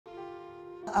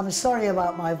I'm sorry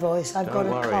about my voice. I've got a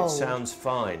cold. Don't worry, it sounds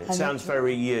fine. It sounds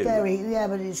very you. Yeah,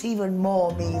 but it's even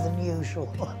more me than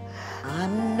usual.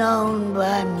 I'm known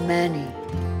by many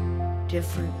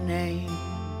different names.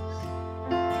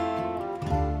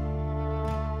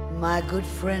 My good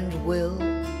friend Will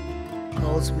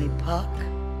calls me Puck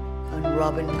and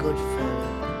Robin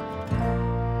Goodfellow.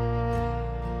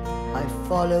 I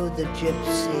follow the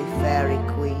gypsy fairy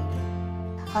queen.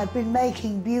 I've been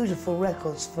making beautiful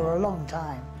records for a long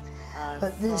time,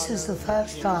 but this is the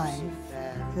first time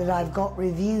that I've got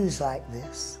reviews like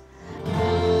this.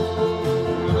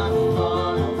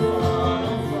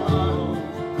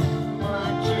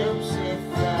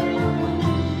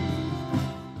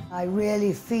 I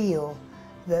really feel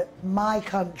that my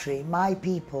country, my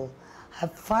people,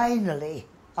 have finally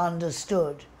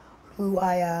understood who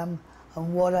I am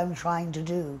and what I'm trying to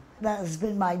do. That has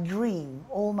been my dream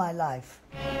all my life.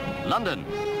 London.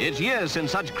 It's years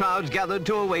since such crowds gathered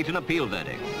to await an appeal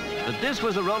verdict. But this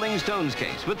was the Rolling Stones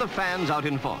case, with the fans out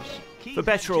in force. For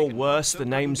better or worse, the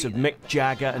names of Mick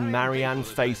Jagger and Marianne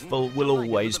Faithfull will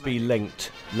always be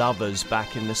linked, lovers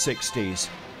back in the 60s.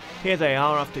 Here they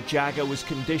are after Jagger was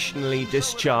conditionally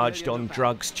discharged on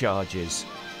drugs charges.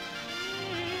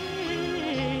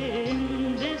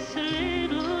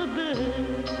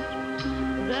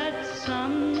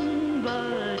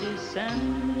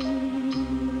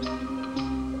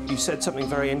 You said something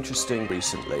very interesting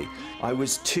recently. I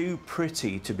was too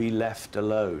pretty to be left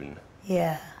alone.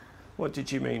 Yeah. What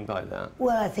did you mean by that?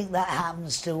 Well, I think that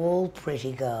happens to all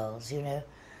pretty girls, you know.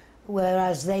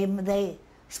 Whereas they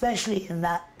especially in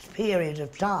that period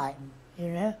of time, you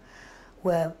know,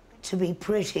 where to be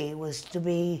pretty was to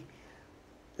be,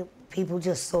 people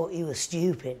just thought you were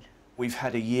stupid. We've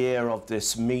had a year of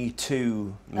this Me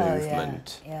Too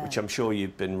movement, which I'm sure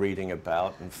you've been reading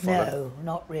about and followed. No,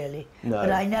 not really. No.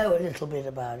 But I know a little bit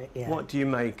about it, yeah. What do you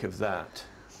make of that?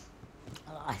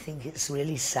 I think it's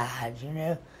really sad, you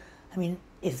know. I mean,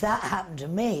 if that happened to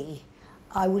me,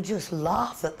 I would just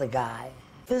laugh at the guy.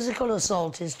 Physical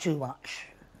assault is too much.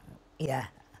 Yeah,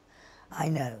 I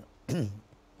know. But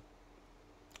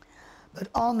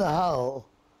on the whole,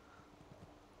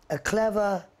 a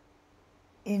clever,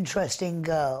 interesting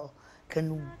girl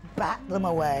can bat them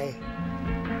away.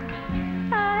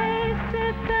 I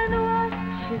sit and watch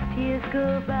as years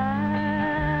go by.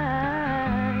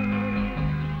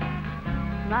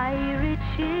 My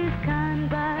riches can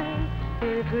buy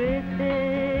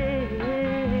everything.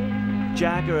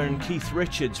 Jagger and Keith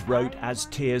Richards wrote As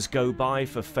Tears Go By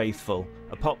for Faithfull,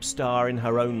 a pop star in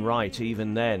her own right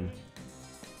even then.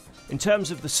 In terms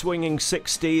of the swinging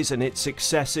 60s and its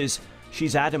successes,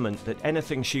 she's adamant that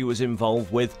anything she was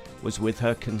involved with was with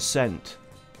her consent.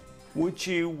 Would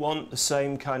you want the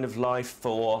same kind of life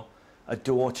for a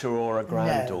daughter or a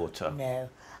granddaughter? No.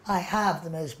 I have the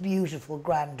most beautiful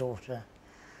granddaughter,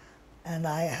 and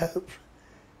I hope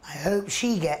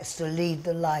she gets to lead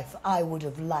the life I would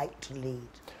have liked to lead.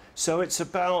 So it's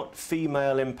about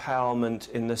female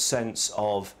empowerment in the sense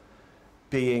of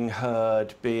being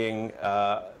heard, being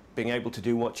able to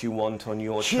do what you want on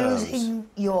your terms. Choosing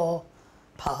your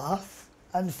path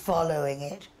and following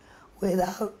it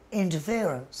without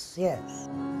interference, yes.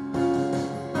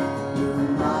 You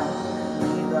might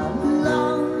be the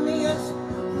loneliest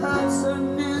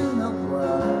person in the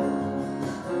world.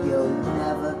 You'll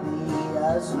never be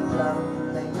as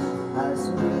lonely as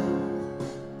me.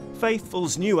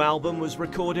 Faithfull's new album was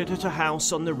recorded at a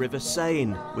house on the River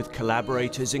Seine, with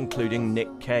collaborators including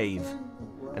Nick Cave.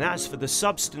 And as for the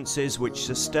substances which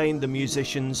sustained the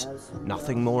musicians,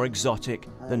 nothing more exotic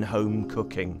than home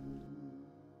cooking.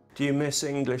 Do you miss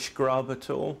English grub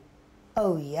at all?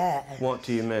 Oh, yeah. What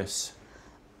do you miss?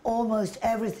 Almost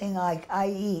everything I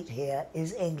eat here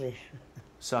is English.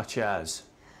 Such as?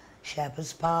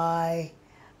 Shepherd's pie.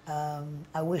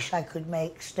 I wish I could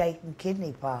make steak and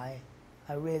kidney pie.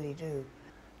 I really do.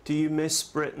 Do you miss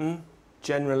Britain,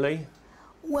 generally?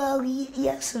 Well,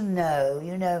 yes and no,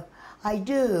 you know. I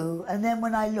do, and then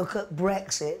when I look at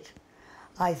Brexit,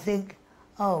 I think,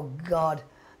 oh God,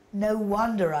 no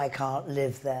wonder I can't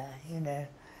live there, you know,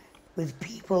 with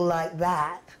people like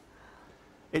that.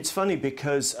 It's funny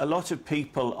because a lot of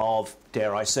people of,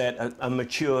 dare I say it, a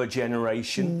mature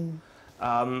generation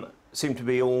seem to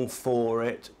be all for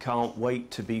it, can't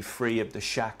wait to be free of the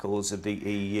shackles of the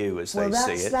EU as they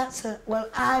see it. Well,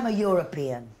 I'm a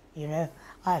European, you know.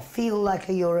 I feel like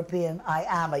a European, I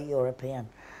am a European.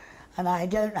 And I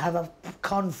don't have a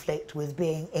conflict with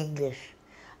being English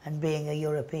and being a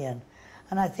European.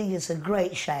 And I think it's a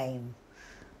great shame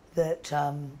that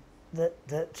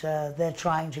they're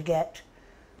trying to get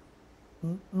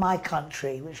my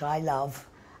country, which I love,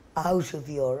 out of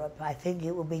Europe. I think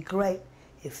it would be great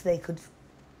if they could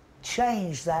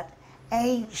change that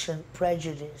ancient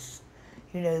prejudice,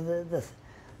 you know,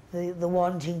 the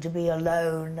wanting to be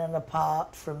alone and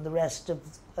apart from the rest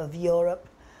of Europe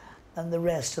and the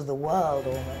rest of the world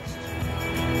almost.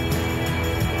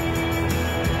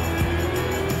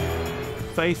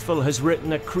 Faithfull has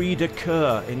written a cri de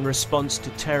coeur in response to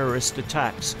terrorist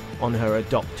attacks on her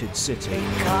adopted city.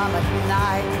 Come at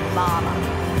night, mama,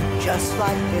 just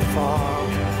like before.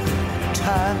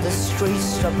 Turn the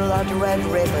streets to blood-red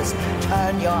rivers,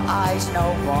 turn your eyes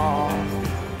no more.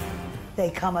 They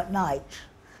come at night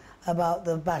about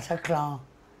the Bataclan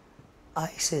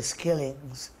ISIS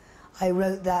killings. I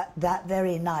wrote that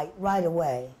very night, right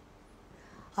away.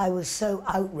 I was so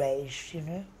outraged, you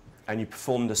know. And you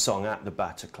performed a song at the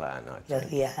Bataclan, I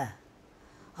think. Yeah,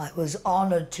 I was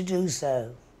honoured to do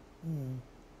so.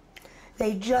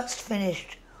 They just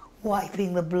finished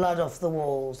wiping the blood off the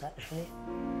walls, actually.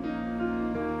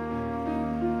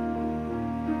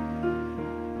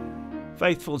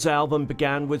 Faithfull's album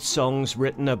began with songs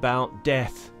written about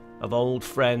death, of old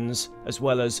friends, as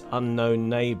well as unknown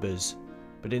neighbours.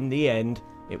 But in the end,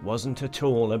 it wasn't at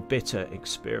all a bitter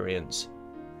experience.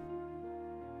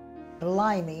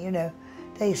 Blimey, you know,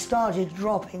 they started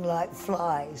dropping like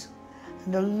flies,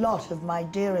 and a lot of my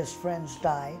dearest friends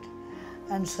died,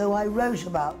 and so I wrote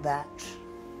about that.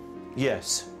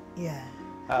 Yes. Yeah.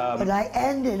 But I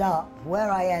ended up, where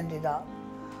I ended up,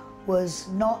 was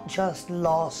not just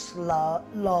loss,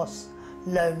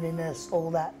 loneliness, all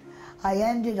that. I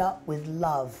ended up with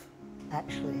love,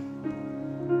 actually.